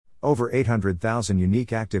Over 800,000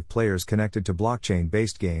 unique active players connected to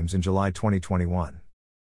blockchain-based games in July 2021.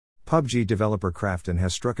 PUBG developer Krafton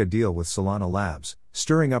has struck a deal with Solana Labs,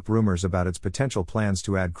 stirring up rumors about its potential plans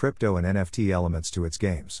to add crypto and NFT elements to its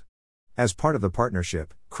games. As part of the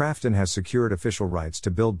partnership, Krafton has secured official rights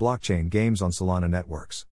to build blockchain games on Solana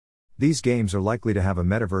networks. These games are likely to have a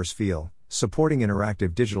metaverse feel, supporting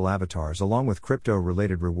interactive digital avatars along with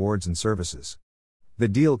crypto-related rewards and services. The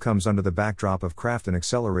deal comes under the backdrop of Krafton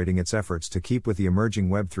accelerating its efforts to keep with the emerging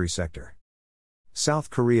Web3 sector. South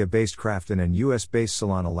Korea-based Krafton and US-based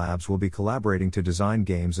Solana Labs will be collaborating to design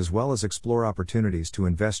games as well as explore opportunities to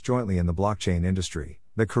invest jointly in the blockchain industry,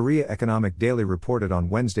 the Korea Economic Daily reported on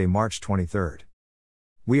Wednesday, March 23.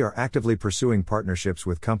 We are actively pursuing partnerships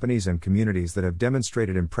with companies and communities that have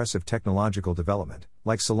demonstrated impressive technological development,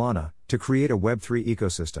 like Solana, to create a Web3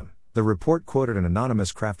 ecosystem, the report quoted an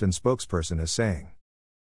anonymous Krafton spokesperson as saying.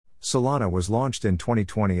 Solana was launched in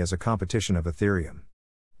 2020 as a competition of Ethereum.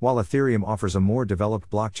 While Ethereum offers a more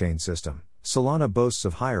developed blockchain system, Solana boasts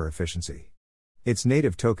of higher efficiency. Its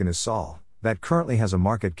native token is SOL, that currently has a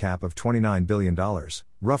market cap of $29 billion,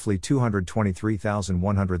 roughly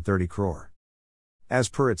 223,130 crore. As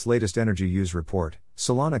per its latest energy use report,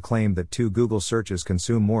 Solana claimed that 2 Google searches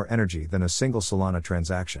consume more energy than a single Solana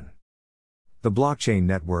transaction. The blockchain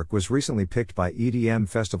network was recently picked by EDM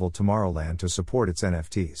festival Tomorrowland to support its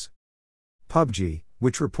NFTs. PUBG,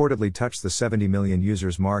 which reportedly touched the 70 million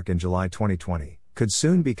users mark in July 2020, could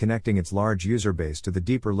soon be connecting its large user base to the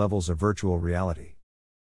deeper levels of virtual reality.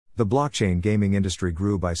 The blockchain gaming industry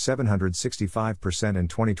grew by 765% in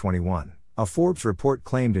 2021, a Forbes report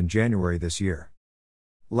claimed in January this year.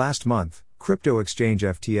 Last month, crypto exchange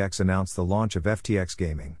FTX announced the launch of FTX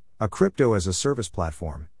Gaming, a crypto-as-a-service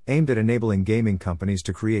platform, aimed at enabling gaming companies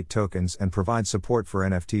to create tokens and provide support for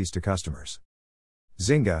NFTs to customers.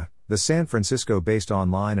 Zynga, the San Francisco-based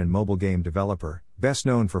online and mobile game developer, best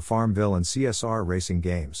known for Farmville and CSR racing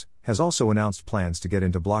games, has also announced plans to get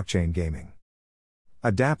into blockchain gaming.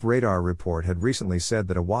 A DApp Radar report had recently said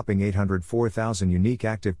that a whopping 804,000 unique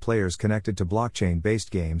active players connected to blockchain-based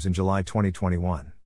games in July 2021.